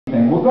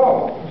will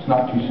go. It's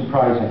not too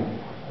surprising.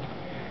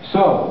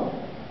 So,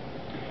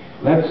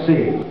 let's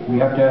see. We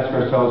have to ask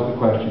ourselves the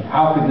question,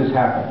 how could this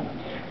happen?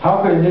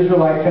 How could an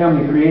Israelite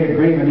family create a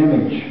graven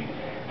image?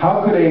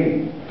 How could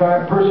a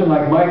person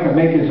like Micah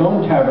make his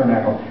own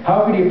tabernacle?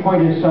 How could he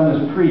appoint his son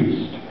as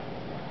priest?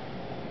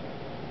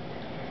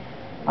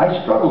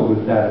 I struggled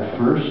with that at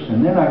first,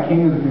 and then I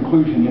came to the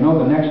conclusion, you know,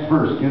 the next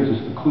verse gives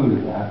us the clue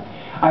to that.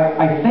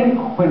 I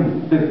think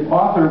when the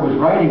author was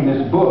writing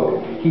this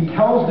book, he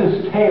tells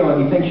this tale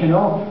and he thinks, you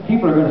know,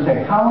 people are going to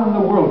say, how in the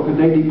world could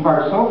they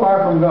depart so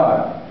far from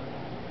God?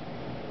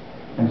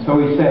 And so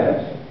he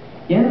says,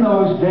 in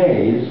those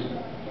days,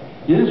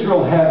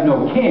 Israel had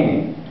no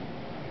king.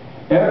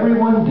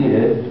 Everyone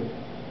did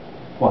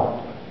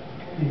what?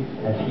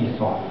 As he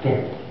saw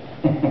fit.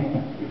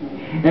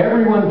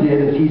 Everyone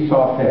did as he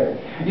saw fit.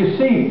 You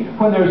see,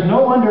 when there's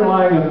no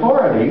underlying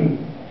authority,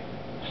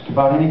 just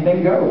about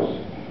anything goes.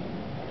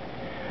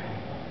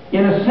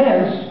 In a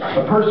sense,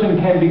 a person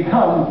can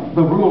become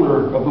the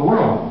ruler of the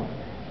world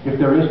if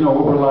there is no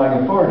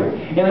overlying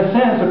authority. In a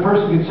sense, a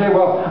person can say,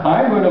 well,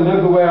 I'm going to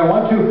live the way I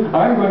want to,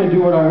 I'm going to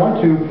do what I want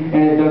to,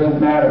 and it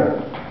doesn't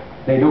matter.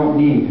 They don't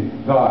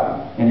need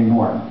God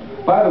anymore.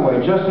 By the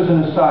way, just as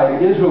an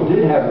aside, Israel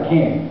did have a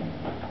king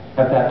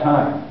at that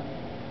time.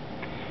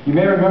 You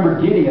may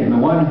remember Gideon, the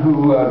one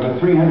who, with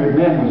 300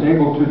 men, was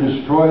able to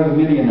destroy the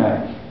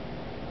Midianites.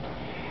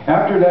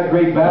 After that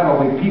great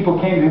battle, the people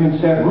came to him and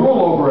said,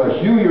 rule over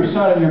us, you, your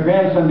son, and your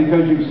grandson,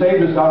 because you've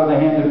saved us out of the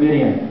hand of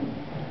Midian.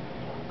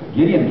 But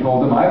Gideon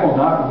told them, I will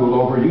not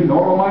rule over you,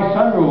 nor will my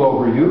son rule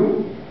over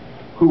you.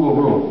 Who will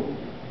rule?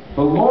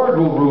 The Lord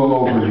will rule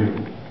over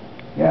you.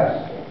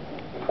 Yes,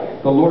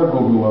 the Lord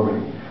will rule over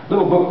you.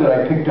 Little book that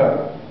I picked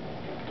up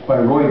by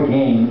Roy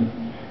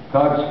Gain,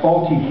 God's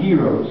Faulty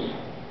Heroes.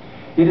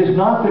 It is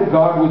not that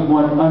God was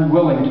one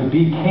unwilling to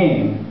be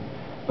king,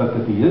 but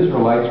that the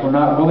Israelites were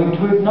not willing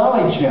to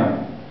acknowledge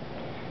him.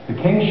 The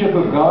kingship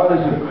of God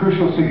is of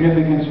crucial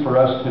significance for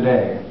us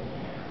today.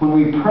 When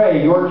we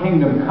pray, your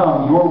kingdom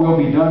come, your will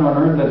be done on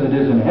earth as it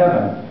is in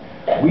heaven,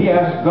 we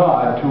ask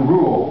God to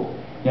rule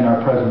in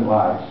our present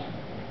lives.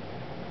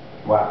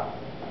 Wow.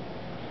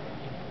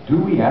 Do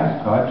we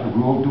ask God to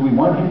rule? Do we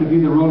want him to be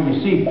the ruler?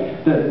 You see,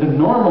 the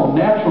normal,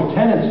 natural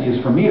tendency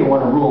is for me to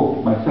want to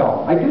rule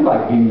myself. I do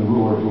like being the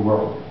ruler of the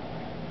world.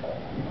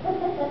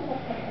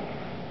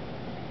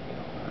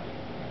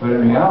 But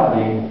in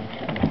reality,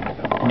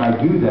 when I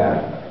do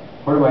that,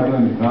 what am I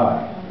doing to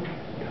God?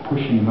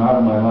 Pushing him out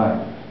of my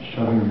life,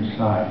 shoving him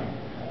aside,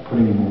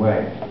 putting him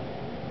away.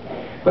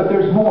 But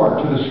there's more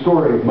to the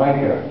story of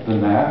Micah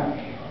than that.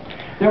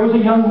 There was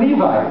a young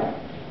Levite.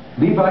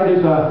 Levite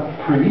is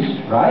a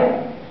priest,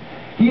 right?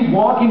 He's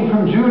walking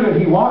from Judah.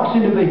 He walks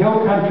into the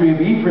hill country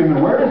of Ephraim,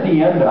 and where does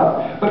he end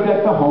up but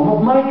at the home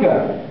of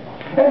Micah?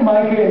 And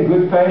Micah, in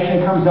good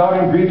fashion, comes out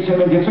and greets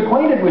him and gets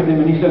acquainted with him.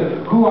 And he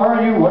says, who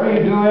are you? What are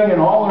you doing? And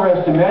all the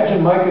rest.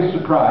 Imagine Micah's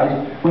surprise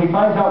when he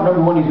finds out,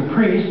 number one, he's a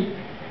priest.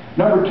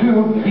 Number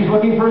two, he's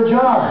looking for a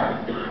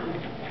job.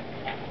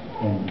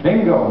 And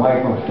bingo,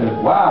 Micah says,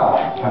 wow,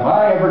 have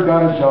I ever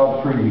got a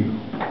job for you?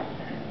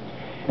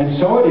 And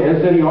so it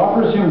is that he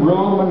offers him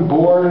room and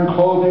board and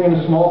clothing and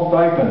a small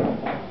stipend.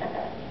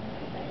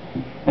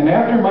 And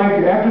after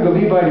the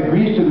Levite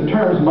agrees to the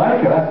terms,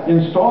 Micah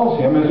installs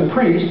him as a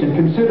priest and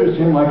considers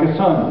him like a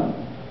son.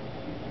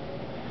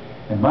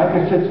 And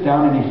Micah sits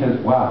down and he says,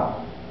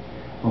 wow,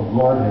 the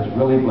Lord has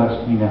really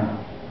blessed me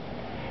now.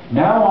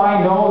 Now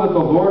I know that the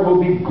Lord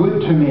will be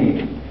good to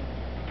me,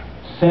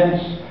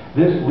 since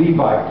this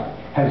Levite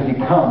has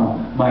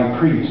become my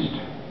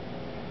priest.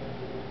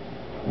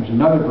 There's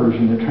another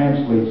version that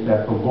translates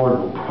that, the Lord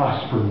will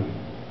prosper me.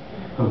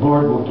 The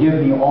Lord will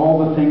give me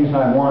all the things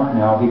I want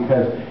now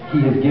because he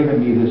has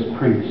given me this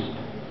priest.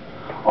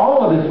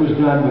 All of this was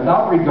done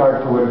without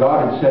regard for what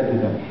God had said to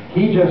them.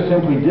 He just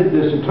simply did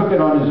this and took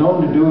it on his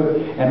own to do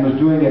it and was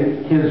doing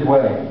it his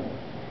way.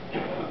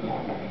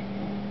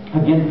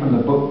 Again from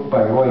the book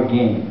by Roy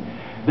Gain.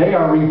 They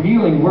are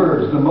revealing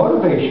words. The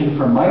motivation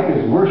for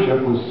Micah's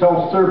worship was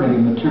self-serving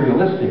and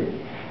materialistic.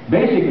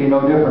 Basically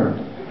no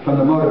different from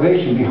the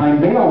motivation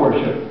behind Baal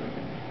worship.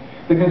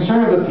 The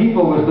concern of the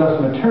people was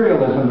thus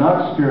materialism,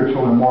 not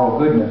spiritual or moral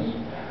goodness.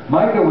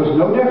 Micah was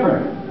no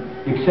different,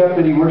 except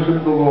that he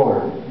worshipped the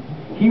Lord.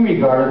 He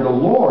regarded the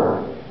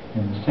Lord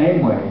in the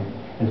same way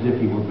as if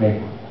he were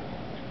Baal.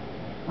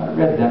 I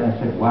read that and I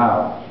said,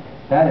 wow,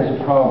 that is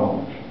a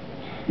problem.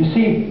 You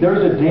see,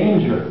 there's a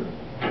danger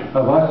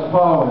of us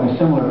following a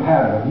similar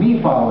pattern, of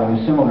me following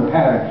a similar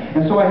pattern.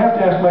 And so I have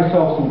to ask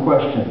myself some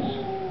questions.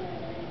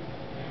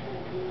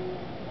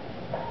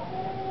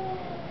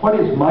 What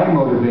is my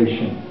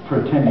motivation for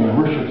attending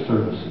worship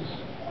services?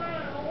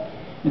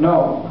 You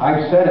know,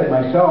 I've said it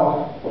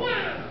myself.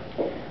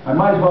 I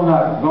might as well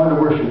not have gone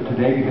to worship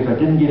today because I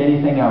didn't get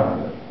anything out of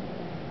it.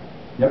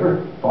 You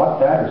ever thought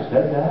that or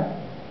said that?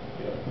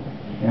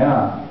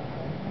 Yeah.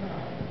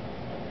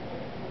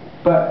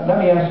 But let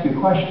me ask you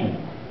a question.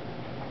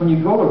 When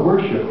you go to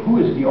worship, who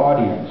is the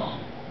audience?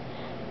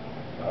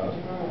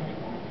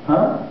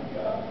 Huh?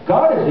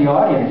 God is the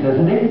audience,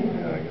 isn't he?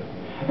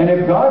 And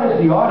if God is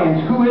the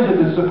audience, who is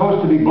it that's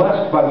supposed to be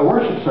blessed by the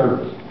worship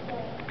service?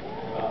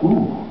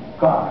 Ooh,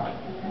 God.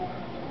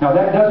 Now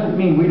that doesn't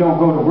mean we don't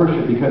go to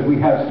worship because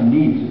we have some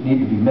needs that need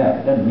to be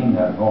met. It doesn't mean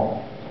that at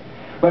all.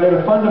 But at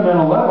a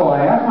fundamental level,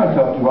 I ask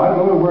myself, do I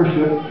go to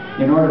worship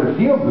in order to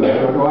feel good,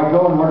 or do I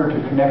go in order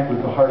to connect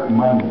with the heart and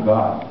mind of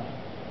God?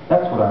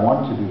 That's what I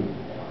want to do.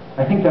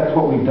 I think that's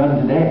what we've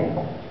done today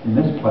in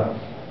this place.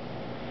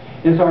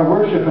 Is our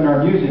worship and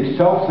our music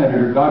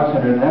self-centered or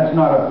God-centered? And that's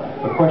not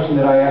a question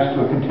that I ask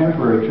to a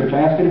contemporary church.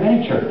 I ask it of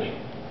any church.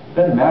 It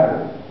doesn't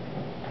matter.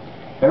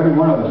 Every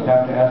one of us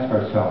have to ask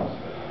ourselves,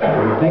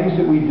 are the things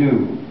that we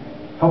do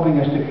helping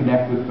us to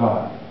connect with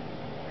God?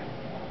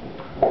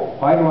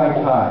 Why do I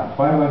tithe?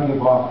 Why do I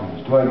give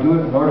offerings? Do I do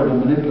it in order to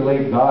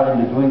manipulate God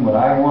into doing what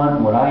I want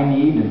and what I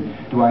need?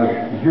 And do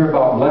I hear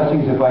about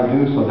blessings if I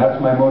do, so that's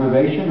my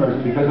motivation? Or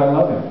is it because I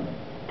love Him?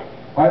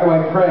 Why do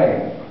I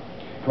pray?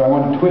 Do I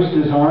want to twist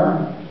His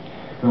arm?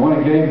 Do I want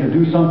to get Him to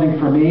do something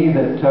for me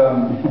that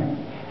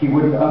He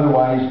wouldn't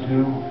otherwise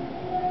do?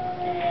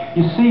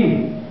 You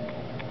see,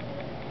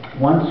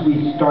 once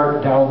we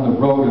start down the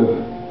road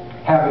of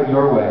have it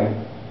your way,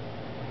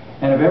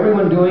 and of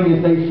everyone doing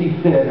as they see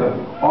fit, of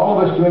all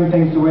of us doing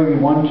things the way we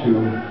want to,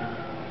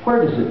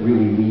 where does it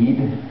really lead?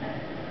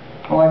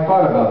 Well, I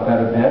thought about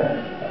that a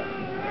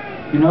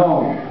bit. You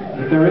know,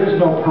 if there is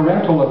no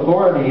parental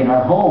authority in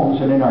our homes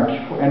and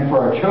for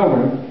our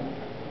children,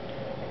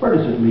 where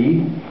does it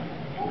lead?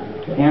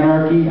 To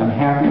anarchy,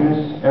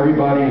 unhappiness,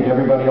 everybody at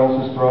everybody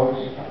else's throats?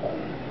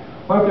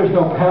 What if there's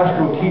no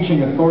pastoral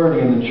teaching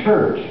authority in the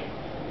church?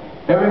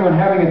 Everyone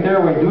having it their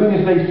way, doing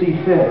as they see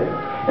fit.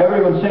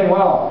 Everyone saying,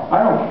 well, I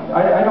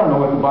don't know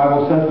what the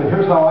Bible says, but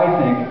here's how I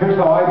think, here's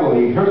how I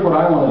believe, here's what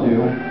I want to do.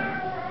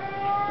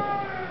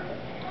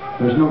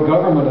 There's no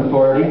government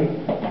authority,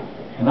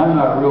 and I'm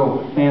not a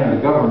real fan of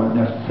the government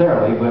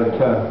necessarily, but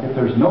if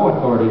there's no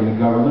authority in the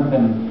government,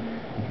 then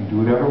we can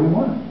do whatever we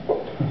want.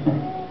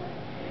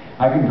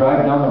 I can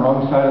drive down the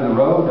wrong side of the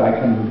road, I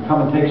can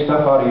come and take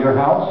stuff out of your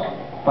house.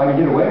 If I can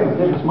get away with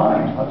it, it's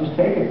mine. I'll just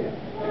take it.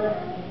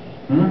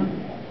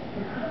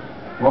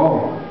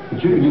 Whoa.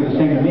 But you can do the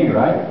same to me,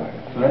 right?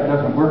 So that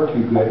doesn't work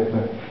too good.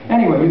 But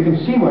anyway, you can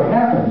see what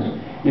happens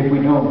if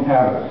we don't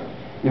have it,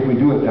 if we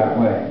do it that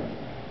way.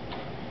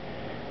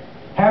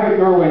 Have it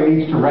your way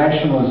leads to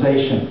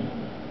rationalization.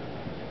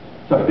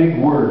 It's a big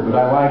word, but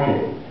I like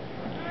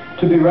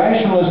it. To be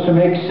rational is to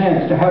make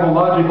sense, to have a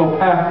logical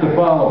path to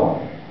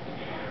follow.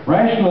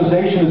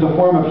 Rationalization is a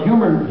form of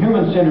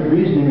human-centered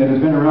reasoning that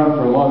has been around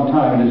for a long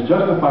time and is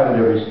justified at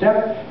every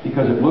step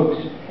because it looks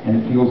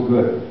and it feels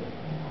good.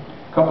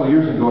 A couple of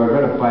years ago, I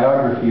read a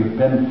biography of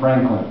Ben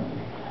Franklin,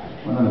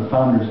 one of the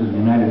founders of the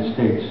United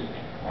States.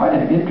 Quite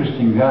an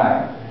interesting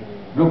guy,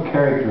 real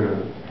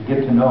character to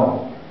get to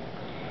know.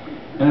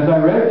 And as I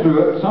read through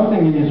it,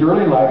 something in his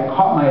early life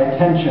caught my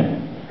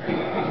attention.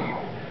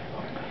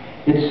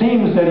 It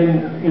seems that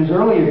in his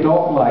early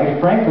adult life,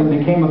 Franklin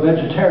became a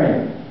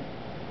vegetarian.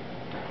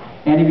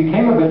 And he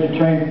became a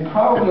vegetarian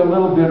probably a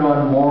little bit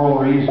on moral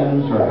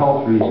reasons or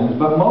health reasons,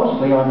 but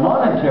mostly on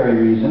monetary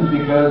reasons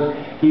because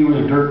he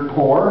was dirt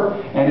poor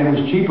and it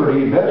was cheaper to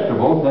eat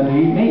vegetables than to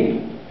eat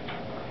meat.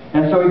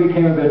 And so he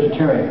became a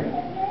vegetarian.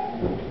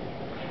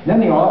 Then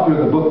the author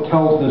of the book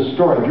tells this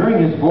story. During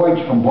his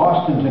voyage from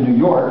Boston to New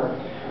York,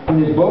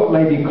 when his boat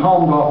lay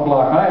becalmed off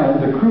Block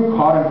Island, the crew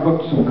caught and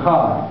cooked some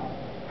cod.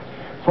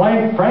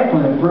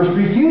 Franklin at first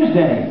refused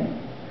any,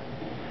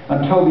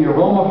 until the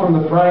aroma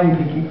from the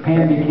frying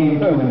pan became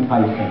too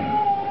enticing.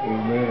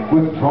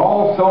 With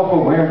droll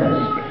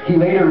self-awareness, he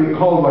later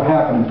recalled what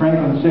happened.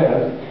 Franklin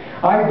says,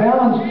 I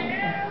balanced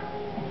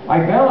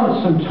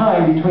some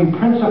time between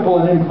principle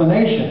and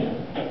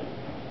inclination.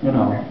 You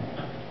know,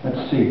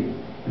 let's see.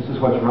 This is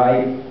what's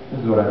right. This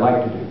is what I'd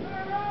like to do.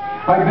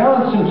 I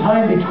balanced some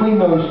time between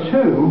those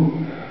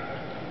two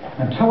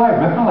until I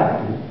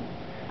recollected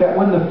that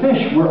when the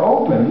fish were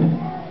opened,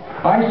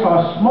 I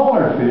saw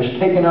smaller fish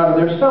taken out of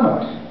their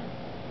stomachs.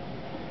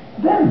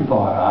 Then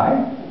thought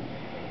I,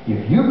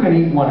 if you can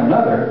eat one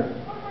another,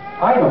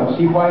 I don't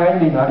see why I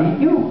may not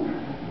eat you.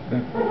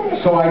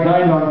 So I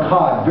dined on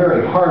cod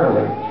very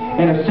heartily,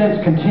 and have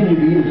since continued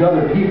to eat as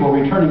other people,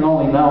 returning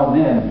only now and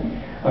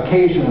then,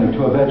 occasionally,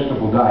 to a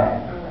vegetable diet.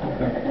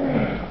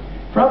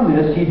 From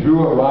this, he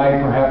drew a wry,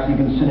 perhaps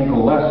even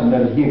cynical lesson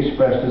that he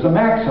expressed as a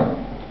maxim.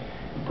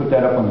 I'll put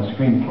that up on the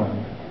screen for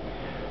you.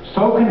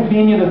 So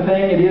convenient a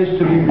thing it is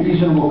to be a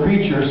reasonable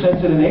creature,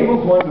 since it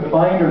enables one to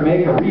find or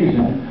make a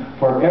reason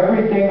for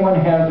everything one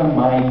has a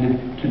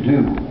mind to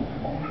do.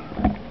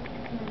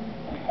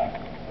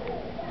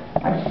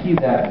 I see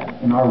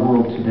that in our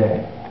world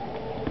today.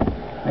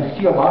 I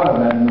see a lot of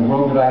that in the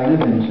world that I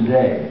live in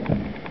today.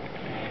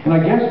 And I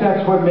guess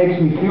that's what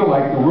makes me feel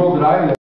like the world that I live in